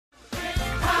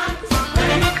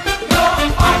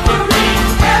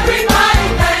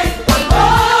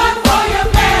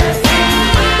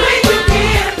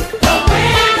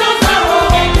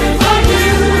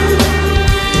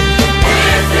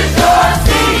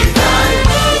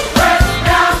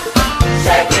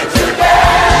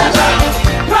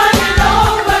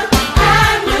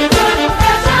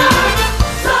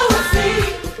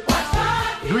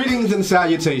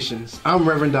salutations. I'm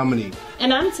Reverend Dominique.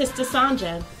 And I'm Sister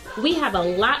Sandra. We have a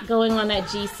lot going on at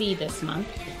GC this month.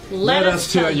 Let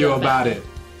us tell you about it.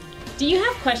 Do you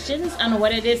have questions on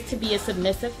what it is to be a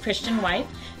submissive Christian wife?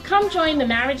 Come join the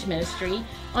marriage ministry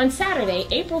on Saturday,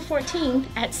 April 14th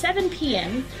at 7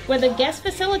 p.m., where the guest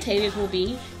facilitators will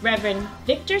be Reverend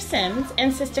Victor Sims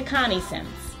and Sister Connie Sims.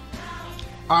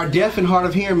 Our Deaf and Hard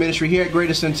of Hearing ministry here at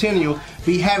Greater Centennial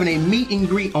be having a meet and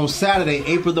greet on Saturday,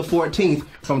 April the 14th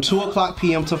from 2 o'clock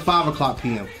p.m. to 5 o'clock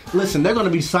p.m. Listen, they're going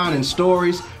to be signing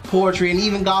stories, poetry, and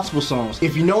even gospel songs.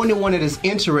 If you know anyone that is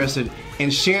interested in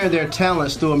sharing their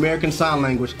talents through American Sign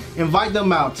Language, invite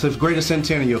them out to Greater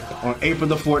Centennial on April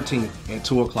the 14th at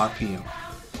 2 o'clock p.m.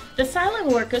 The Silent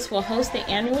Workers will host the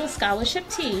annual Scholarship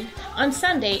Tea on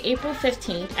Sunday, April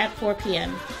 15th at 4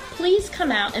 p.m. Please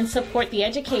come out and support the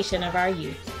education of our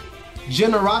youth.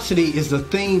 Generosity is the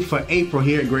theme for April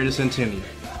here at Greater Centennial.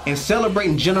 And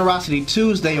celebrating Generosity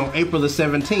Tuesday on April the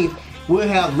 17th, we'll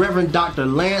have Reverend Dr.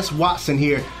 Lance Watson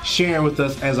here sharing with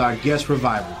us as our guest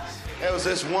revivalist. There was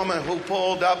this woman who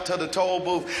pulled up to the toll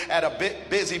booth at a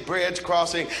busy bridge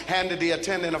crossing, handed the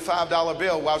attendant a $5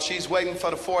 bill. While she's waiting for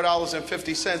the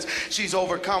 $4.50, she's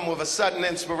overcome with a sudden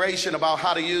inspiration about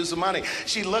how to use the money.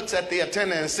 She looks at the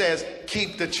attendant and says,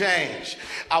 "Keep the change.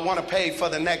 I want to pay for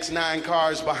the next 9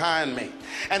 cars behind me."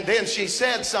 And then she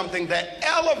said something that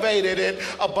elevated it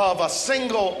above a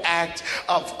single act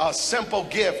of a simple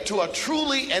gift to a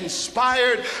truly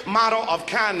inspired model of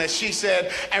kindness. She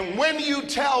said, "And when you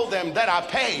tell them that I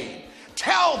paid,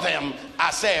 tell them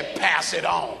I said pass it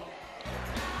on."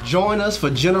 Join us for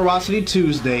Generosity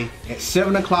Tuesday at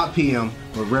 7 o'clock p.m.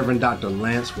 with Reverend Dr.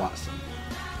 Lance Watson.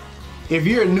 If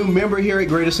you're a new member here at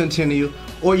Greater Centennial,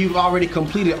 or you've already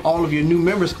completed all of your new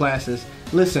members classes,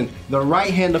 listen, the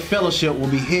Right Hand of Fellowship will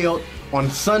be held on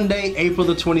Sunday, April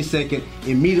the 22nd,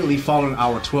 immediately following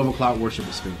our 12 o'clock worship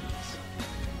experience.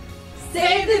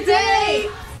 Save the day!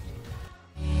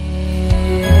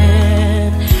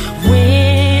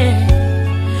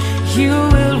 You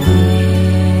will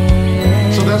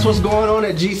win. So that's what's going on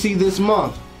at GC this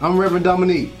month. I'm Reverend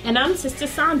Dominique. And I'm Sister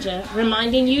Sandra,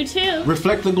 reminding you to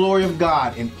reflect the glory of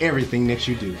God in everything that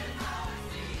you do.